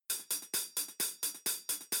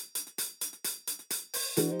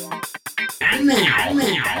And now.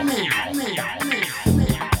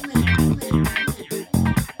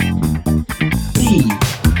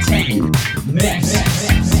 D10 Mess.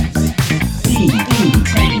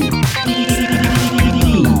 D10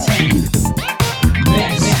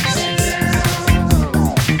 Mess.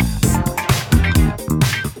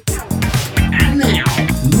 And now,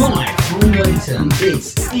 live from Wellington,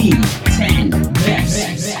 it's D10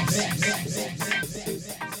 Mess.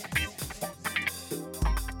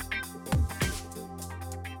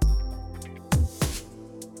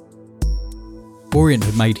 Orient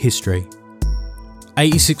had made history.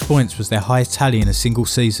 86 points was their highest tally in a single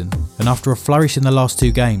season, and after a flourish in the last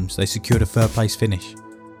two games, they secured a third place finish.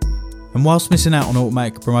 And whilst missing out on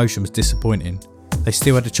automatic promotion was disappointing, they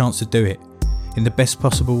still had a chance to do it, in the best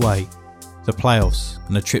possible way, the playoffs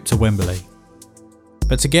and a trip to Wembley.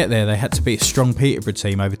 But to get there they had to beat a strong Peterborough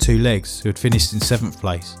team over two legs who had finished in 7th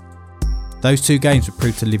place. Those two games would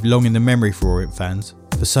prove to live long in the memory for Orient fans,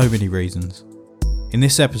 for so many reasons. In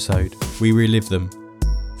this episode, we relive them.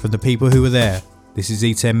 From the people who were there, this is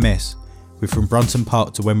E10 Mess, with From Brunton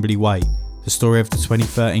Park to Wembley Way, the story of the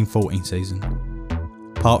 2013-14 season.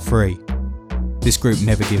 Part 3. This group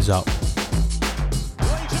never gives up.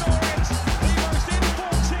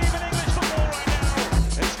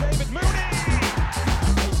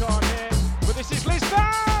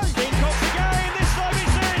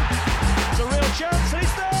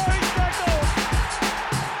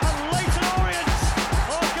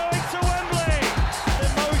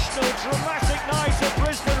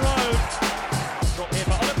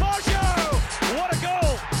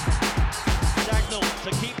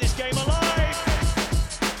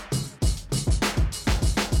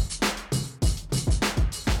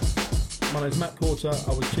 My name's Matt Porter.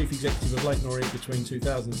 I was Chief Executive of Leyton Orient between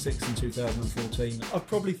 2006 and 2014. I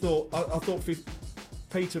thought for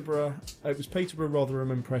Peterborough, it was Peterborough, Rotherham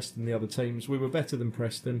and Preston, the other teams. We were better than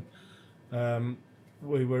Preston.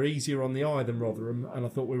 We were easier on the eye than Rotherham, and I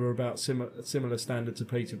thought we were about similar standard to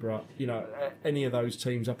Peterborough. You know, any of those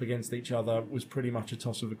teams up against each other was pretty much a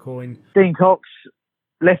toss of a coin. Dean Cox,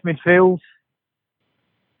 left midfield.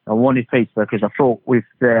 I wanted Peterborough because I thought with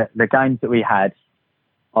the games that we had,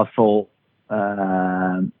 I thought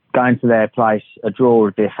going to their place, a draw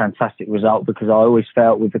would be a fantastic result because I always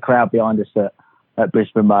felt with the crowd behind us at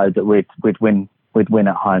Brisbane Road that we'd win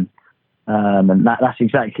at home, and that's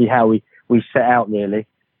exactly how we set out really.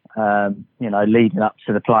 Leading up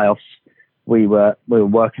to the playoffs, we were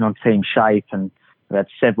working on team shape, and we had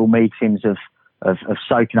several meetings of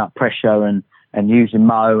soaking up pressure and using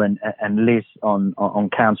Mo and Liz on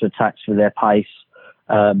counter attacks for their pace,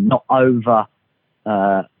 not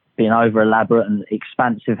being over elaborate and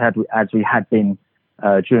expansive as we had been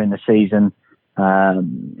during the season.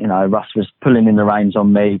 Russ was pulling in the reins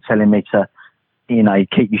on me, telling me to,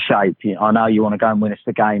 keep your shape. I know you want to go and win us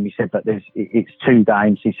the game. He said, but it's 2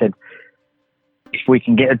 games. He said, if we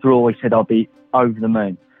can get a draw, he said, I'll be over the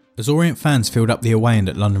moon. As Orient fans filled up the away end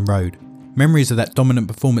at London Road, memories of that dominant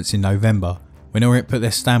performance in November, when Orient put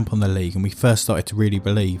their stamp on the league and we first started to really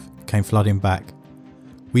believe, came flooding back.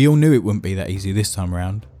 We all knew it wouldn't be that easy this time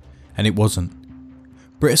round. And it wasn't.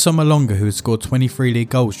 Britta Somalonga, who had scored 23 league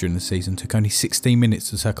goals during the season, took only 16 minutes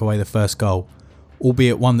to tuck away the first goal,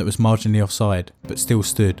 albeit one that was marginally offside, but still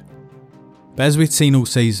stood. But as we'd seen all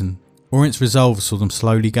season, Orient's resolve saw them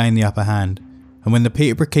slowly gain the upper hand, and when the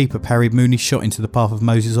Peterborough keeper parried Mooney's shot into the path of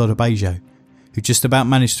Moses Odubajo, who just about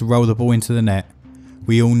managed to roll the ball into the net,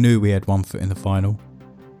 we all knew we had one foot in the final.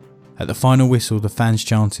 At the final whistle, the fans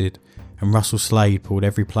chanted, and Russell Slade pulled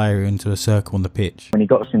every player into a circle on the pitch. When he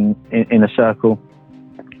got us in a circle,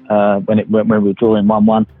 when we were drawing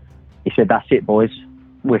 1-1, he said, "That's it, boys,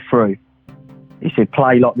 we're through." He said,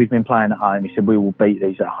 "Play like we've been playing at home." He said, "We will beat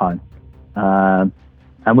these at home," and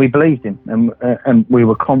we believed him, and we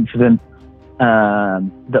were confident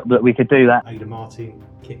that we could do that. Ada Martin,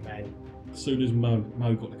 kick man. As soon as Mo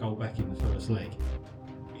got the goal back in the first leg,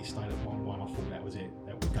 he stayed at 1-1. I thought that was it.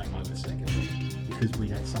 That was game over second. Because we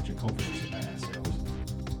had such a confidence about ourselves.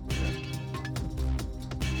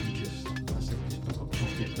 We just got to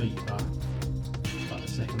get beat, but the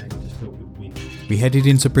second leg I just felt we would win. We headed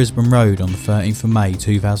into Brisbane Road on the 13th of May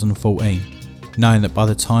 2014, knowing that by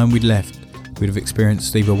the time we'd left, we'd have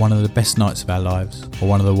experienced either one of the best nights of our lives or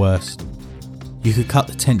one of the worst. You could cut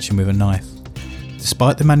the tension with a knife.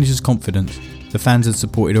 Despite the manager's confidence, the fans had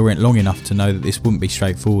supported Orient long enough to know that this wouldn't be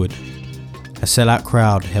straightforward. A sellout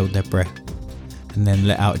crowd held their breath and then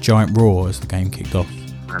let out a giant roar as the game kicked off.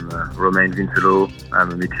 I'm Romain Vintolo.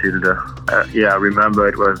 I'm a midfielder. I remember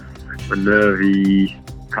it was a nervy,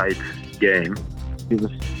 tight game. It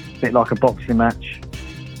was a bit like a boxing match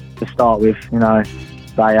to start with,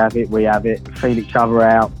 They have it, we have it. Feel each other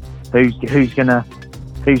out. Who's gonna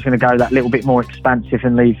go that little bit more expansive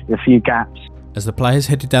and leave a few gaps? As the players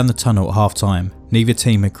headed down the tunnel at half time, neither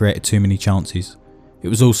team had created too many chances. It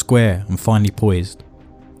was all square and finely poised.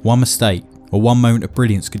 One mistake or one moment of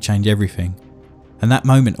brilliance could change everything. And that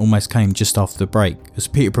moment almost came just after the break, as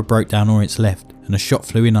Peterborough broke down Orient's left and a shot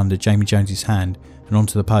flew in under Jamie Jones's hand and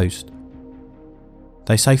onto the post.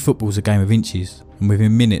 They say football's a game of inches, and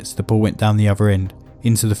within minutes the ball went down the other end,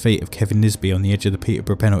 into the feet of Kevin Nisbey on the edge of the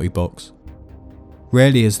Peterborough penalty box.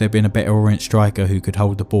 Rarely has there been a better Orient striker who could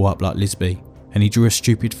hold the ball up like Nisbey, and he drew a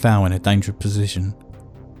stupid foul in a dangerous position.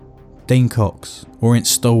 Dean Cox, Orient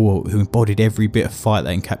stalwart who embodied every bit of fight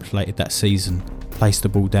that encapsulated that season, placed the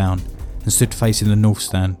ball down and stood facing the north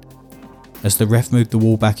stand. As the ref moved the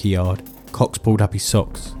wall back a yard, Cox pulled up his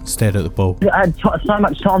socks and stared at the ball. I had so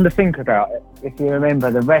much time to think about it. If you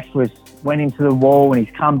remember, the ref went into the wall and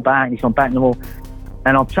he's come back, he's gone back in the wall.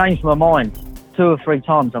 And I've changed my mind 2 or 3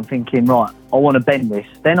 times. I'm thinking, right, I want to bend this.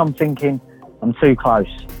 Then I'm thinking, I'm too close.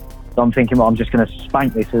 So I'm thinking, well, I'm just going to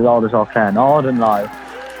spank this as hard as I can, hard and low.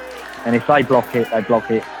 And if they block it, they block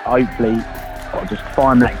it. Hopefully, I'll just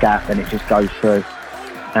find that gap and it just goes through.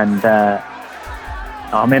 And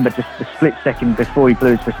I remember just a split second before he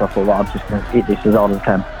blew his whistle, I thought, well, I'm just going to hit this as hard as I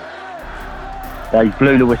can. So he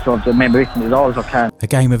blew the whistle, I remember hitting it as hard as I can. A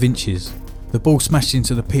game of inches. The ball smashed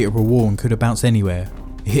into the Peterborough wall and could have bounced anywhere.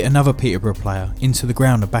 It hit another Peterborough player, into the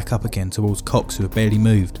ground and back up again towards Cox, who had barely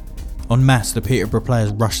moved. En masse, the Peterborough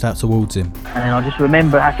players rushed out towards him. And I just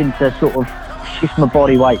remember having to sort of shift my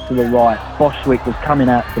body weight to the right. Boschwick was coming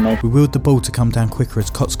out to me. We willed the ball to come down quicker as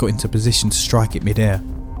Cox got into position to strike it mid-air,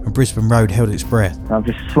 and Brisbane Road held its breath. I've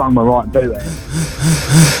just swung my right boot at him.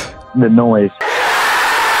 The noise.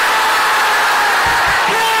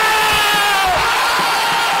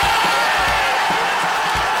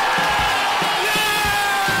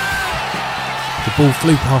 The ball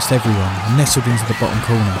flew past everyone and nestled into the bottom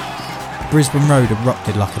corner. Brisbane Road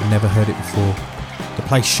erupted like I'd never heard it before. The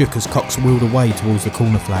place shook as Cox wheeled away towards the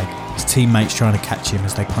corner flag, his teammates trying to catch him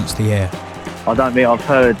as they punched the air. I don't think I've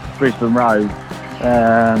heard Brisbane Road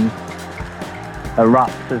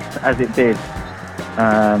erupt as it did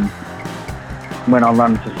when I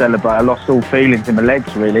ran to celebrate. I lost all feelings in my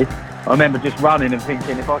legs, really. I remember just running and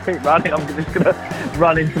thinking, if I keep running, I'm just going to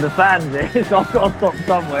run into the fans here. So I've got to stop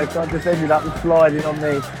somewhere. So I just ended up sliding on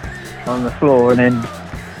the floor, and then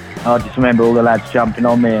I just remember all the lads jumping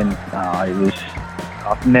on me, and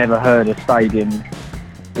I've never heard a stadium.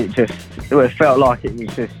 It felt like it was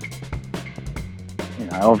just,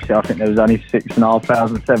 obviously I think there was only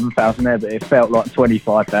 6,500, 7,000 there, but it felt like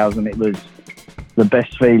 25,000. It was the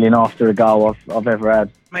best feeling after a goal I've ever had.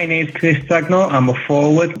 My name's Chris Dagnall. I'm a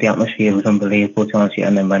forward. The atmosphere was unbelievable, to honestly.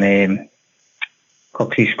 And then when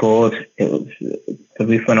Coxie scored, the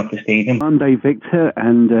roof went off the stadium. I'm Dave Victor,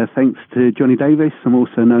 and thanks to Johnny Davis, I'm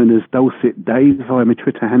also known as Dulcet Dave via my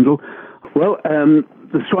Twitter handle. Well,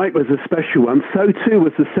 the strike was a special one. So too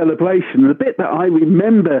was the celebration. The bit that I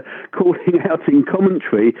remember calling out in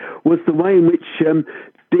commentary was the way in which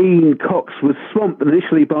Dean Cox was swamped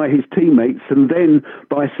initially by his teammates and then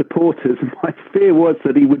by supporters. My fear was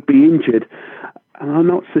that he would be injured. And I'm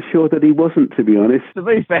not so sure that he wasn't, to be honest. To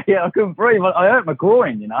be fair, I couldn't breathe. I hurt my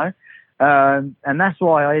groin, and that's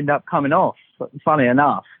why I ended up coming off. Funny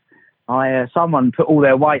enough, someone put all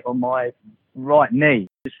their weight on my right knee.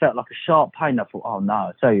 It just felt like a sharp pain. I thought, oh no,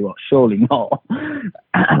 I tell you what, surely not. And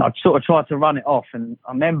I sort of tried to run it off, and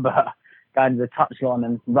I remember going to the touchline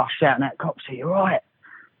and Russ shouting at Cox, "Are you right?"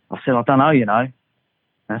 I said, I don't know,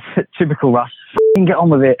 That's typical Russ. Get on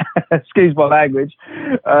with it. Excuse my language.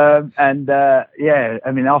 After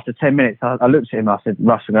 10 minutes, I looked at him. I said,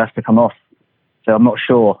 Russ, I'm going to have to come off. So I'm not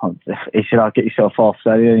sure. He said, I'll get yourself off.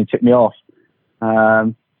 So he only took me off.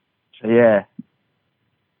 But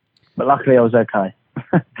luckily I was okay.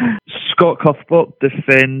 Scott Cuthbert,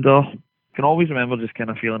 defender. Can always remember just kind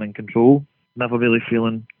of feeling in control. Never really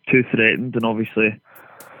feeling too threatened. And obviously,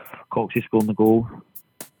 Coxie scoring the goal.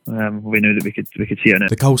 We knew that we could see it in it.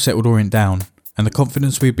 The goal settled Orient down, and the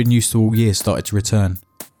confidence we'd been used to all year started to return.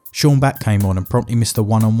 Sean Back came on and promptly missed a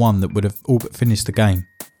one-on-one that would have all but finished the game.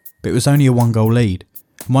 But it was only a 1-goal lead,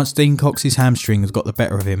 and once Dean Cox's hamstring had got the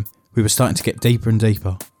better of him, we were starting to get deeper and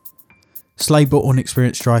deeper. Slade brought on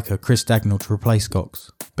experienced striker Chris Dagnall to replace Cox,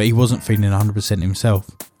 but he wasn't feeling 100% himself.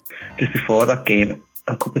 Just before that game,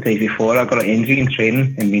 a couple of days before, I got an injury in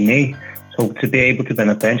training in my knee. So to be able to be on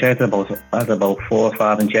a bench, I had about 4 or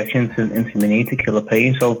 5 injections into my knee to kill the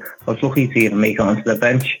pain. So I was lucky to even make it onto the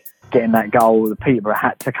bench. Getting that goal, the Peterborough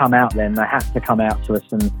had to come out then. They had to come out to us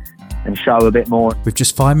and show a bit more. With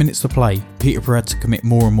just 5 minutes to play, Peterborough had to commit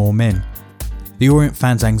more and more men. The Orient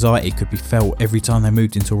fans' anxiety could be felt every time they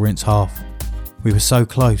moved into Orient's half. We were so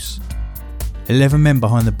close. 11 men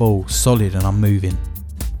behind the ball, solid and unmoving.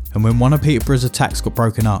 And when one of Peterborough's attacks got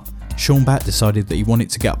broken up, Sean Batt decided that he wanted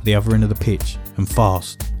to get up the other end of the pitch, and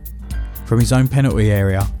fast. From his own penalty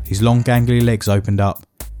area, his long gangly legs opened up.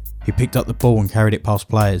 He picked up the ball and carried it past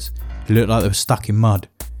players who looked like they were stuck in mud.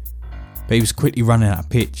 But he was quickly running out of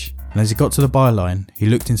pitch, and as he got to the byline, he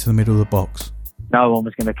looked into the middle of the box. No one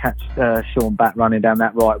was going to catch Sean Batt running down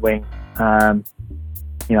that right wing.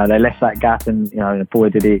 They left that gap and, boy,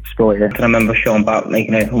 did he exploit it. I remember Sean Batt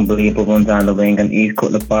making an unbelievable run down the wing, and he's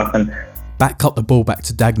cut the back. And Batt cut the ball back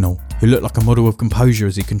to Dagnall, who looked like a model of composure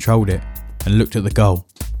as he controlled it, and looked at the goal.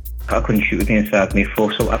 I couldn't shoot against my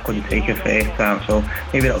foot, so I couldn't take it first time. So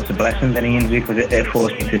maybe that was a blessing, any injury, because it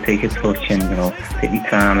forced me to take a touch and, take my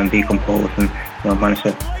time and be composed and, manage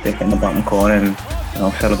to stick it in the bottom corner and,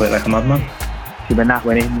 celebrate like a madman. When that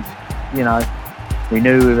went in, we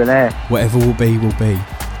knew we were there. Whatever will be, will be.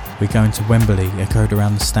 We're going to Wembley echoed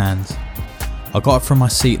around the stands. I got up from my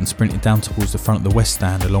seat and sprinted down towards the front of the West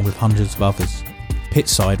Stand along with hundreds of others. Pit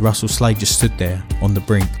side, Russell Slade just stood there, on the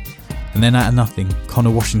brink. And then out of nothing,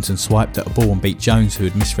 Connor Washington swiped at a ball and beat Jones, who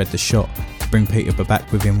had misread the shot, to bring Peterborough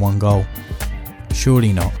back within one goal.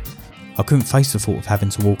 Surely not. I couldn't face the thought of having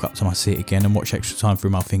to walk up to my seat again and watch extra time through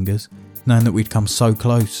my fingers, knowing that we'd come so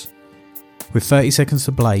close. With 30 seconds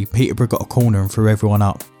to play, Peterborough got a corner and threw everyone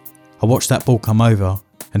up. I watched that ball come over,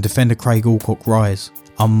 and defender Craig Alcock rise,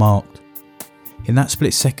 unmarked. In that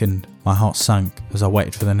split second, my heart sank as I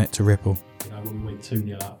waited for the net to ripple. When we went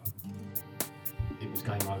 2-0 up, it was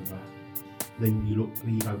game over. Then you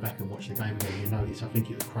go back and watch the game again, you notice, I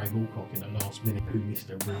think it was Craig Alcock in the last minute who missed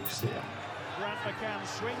a real sitter.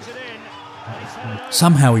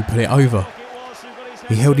 Somehow he put it over.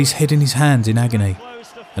 He held his head in his hands in agony,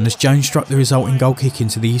 and as Jones struck the resulting goal kick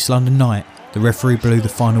into the East London night, the referee blew the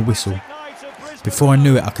final whistle. Before I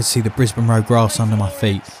knew it, I could see the Brisbane Road grass under my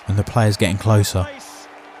feet and the players getting closer.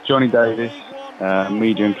 Johnny Davis,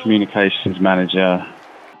 Media and Communications Manager.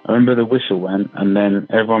 I remember the whistle went and then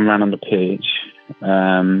everyone ran on the pitch.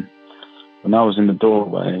 And I was in the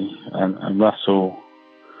doorway and Russell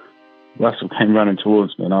came running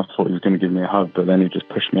towards me and I thought he was going to give me a hug, but then he just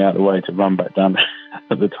pushed me out of the way to run back down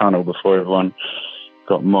the tunnel before everyone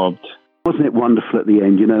got mobbed. Wasn't it wonderful at the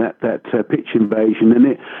end, that pitch invasion? And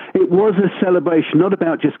it was a celebration, not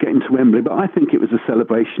about just getting to Wembley, but I think it was a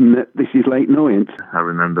celebration that this is Leyton Orient. I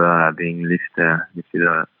remember being lifted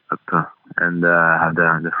up and had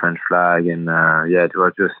the French flag, and it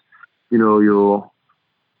was just, you're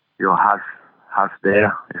half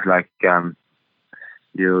there. It's like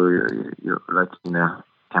you're like in a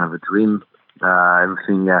kind of a dream.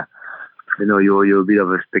 Everything. You're a bit of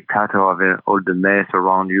a spectator of all the mess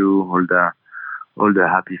around you, all the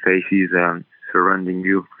happy faces surrounding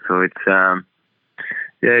you. So it's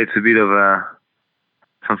it's a bit of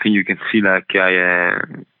something you can see like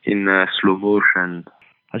in slow motion.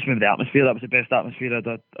 I just remember the atmosphere. That was the best atmosphere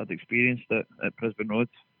I'd experienced at Brisbane Road.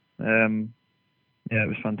 It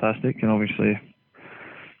was fantastic, and obviously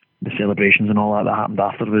the celebrations and all that happened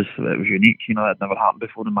after was unique. That never happened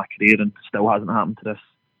before in my career, and still hasn't happened to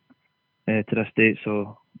this date.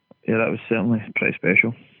 So that was certainly pretty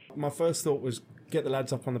special. My first thought was get the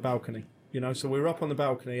lads up on the balcony. So we were up on the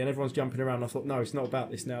balcony and everyone's jumping around. I thought, no, it's not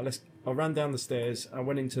about this now. I ran down the stairs. I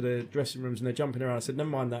went into the dressing rooms and they're jumping around. I said, never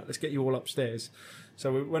mind that. Let's get you all upstairs.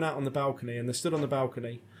 So we went out on the balcony and they stood on the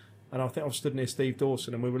balcony. And I think I was stood near Steve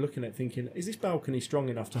Dawson and we were looking at thinking, is this balcony strong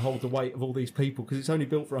enough to hold the weight of all these people? Because it's only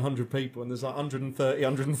built for 100 people and there's like 130,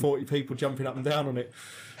 140 people jumping up and down on it.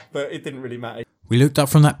 But it didn't really matter. We looked up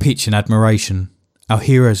from that pitch in admiration. Our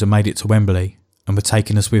heroes had made it to Wembley and were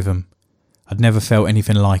taking us with them. I'd never felt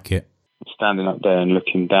anything like it. Standing up there and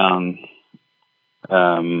looking down,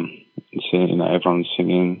 seeing everyone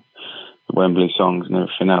singing the Wembley songs and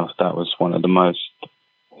everything else, that was one of the most,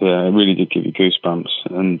 it really did give you goosebumps,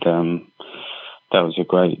 and that was a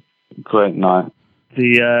great night. I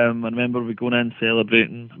remember we going in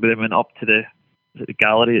celebrating, we then went up to the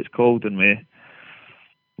gallery, it's called, and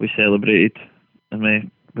we celebrated, and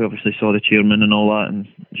we obviously saw the chairman and all that and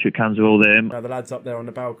shook hands with all them. The lads up there on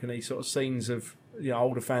the balcony, sort of scenes of,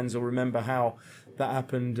 older fans will remember how that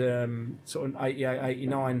happened sort of 88,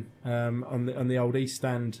 89 on the old East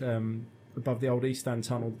Stand, above the old East Stand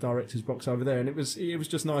tunnel, the director's box over there. And it was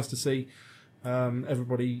just nice to see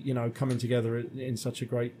everybody, coming together in such a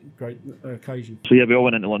great occasion. So we all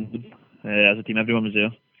went into London as a team. Everyone was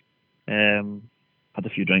there. Had a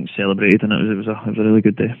few drinks, celebrated, and it was a really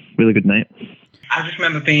good day, really good night. I just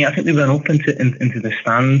remember I think we went up into the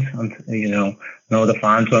stand, and and all the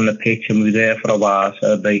fans were on the pitch, and we were there for a while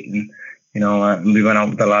celebrating. And we went out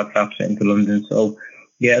with the lads after into London. So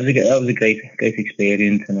yeah, that was a great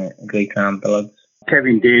experience and a great time with the lads.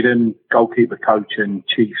 Kevin Dearden, goalkeeper coach and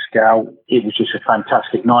chief scout. It was just a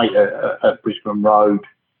fantastic night at Brisbane Road.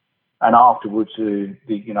 And afterwards, the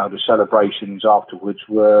celebrations afterwards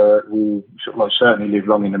will certainly live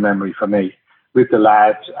long in the memory for me, with the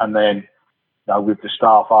lads, and then with the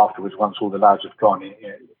staff afterwards. Once all the lads have gone,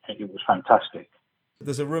 it was fantastic.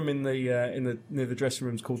 There's a room in the near the dressing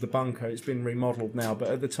rooms called the bunker. It's been remodelled now, but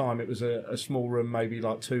at the time it was a small room, maybe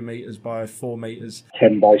like 2 metres by 4 metres.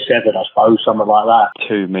 10 by 7, I suppose, something like that.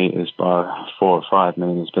 2 metres by 4 or 5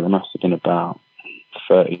 metres, but there must have been about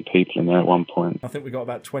 30 people in there at one point. I think we got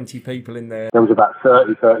about 20 people in there. There was about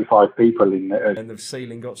 35 people in there. And the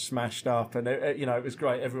ceiling got smashed up, and it was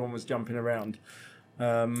great. Everyone was jumping around.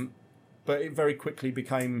 But it very quickly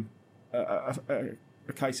became a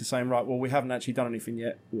case of saying, right, well, we haven't actually done anything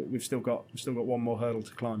yet. We've still got one more hurdle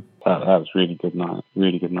to climb. That was really good night.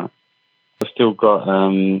 Really good night. I've still got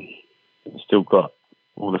all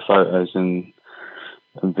the photos and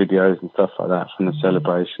videos and stuff like that from the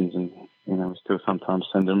celebrations, and we still sometimes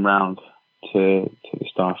send them round to the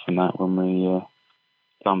staff and that when we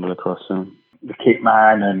stumble across them. The kit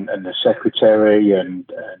man and the secretary and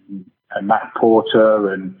Matt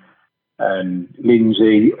Porter and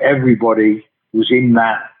Lindsay, everybody was in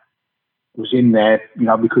there,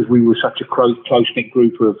 because we were such a close-knit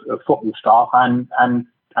group of football staff and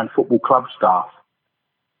football club staff.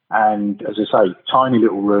 And as I say, tiny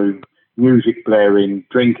little room, music blaring,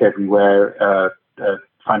 drink everywhere,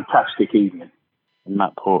 fantastic evening. And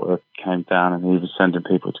Matt Porter came down and he was sending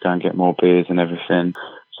people to go and get more beers and everything.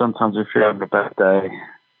 Sometimes if you're having a bad day,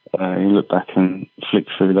 you look back and flick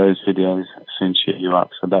through those videos, it soon cheer you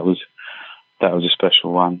up. So that was a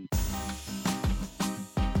special one.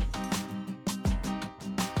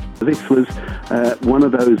 This was one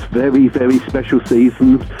of those very, very special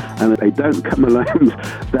seasons, and they don't come around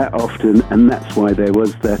that often, and that's why there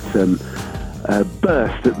was that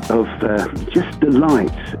burst of just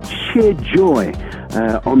delight, sheer joy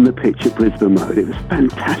on the pitch at Brisbane Road. It was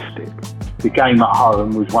fantastic. The game at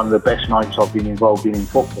home was one of the best nights I've been involved in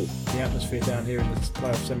football. The atmosphere down here in the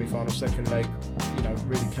playoff semi-final second leg,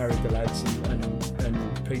 really carried the lads, and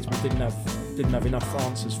Peterborough didn't have enough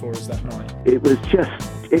answers for us that night. It was just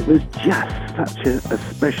such a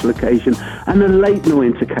special occasion, and a late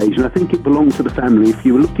night occasion. I think it belonged to the family. If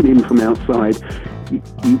you were looking in from outside,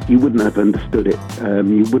 you wouldn't have understood it.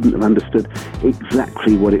 You wouldn't have understood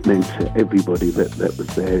exactly what it meant to everybody that was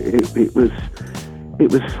there. It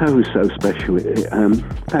was so special,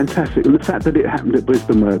 fantastic. And the fact that it happened at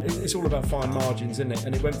Brisbane Road. It's all about fine margins, isn't it?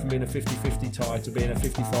 And it went from being a 50-50 tie to being a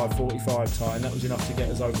 55-45 tie, and that was enough to get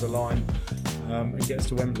us over the line and get us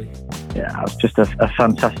to Wembley. Yeah, it was just a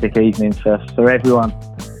fantastic evening for everyone.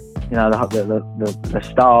 The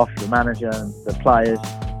staff, the manager, and the players.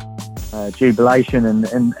 Jubilation and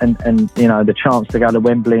the chance to go to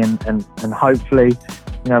Wembley and hopefully,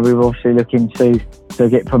 we're obviously looking to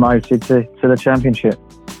get promoted to the Championship.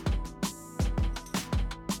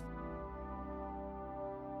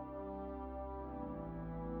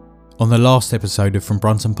 On the last episode of From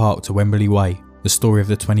Brunton Park to Wembley Way, the story of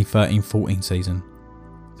the 2013-14 season,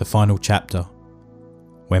 the final chapter,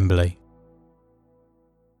 Wembley.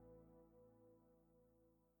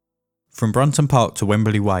 From Brunton Park to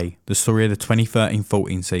Wembley Way, the story of the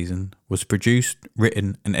 2013-14 season was produced,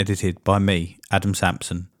 written and edited by me, Adam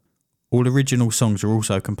Sampson. All original songs are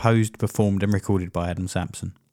also composed, performed and recorded by Adam Sampson.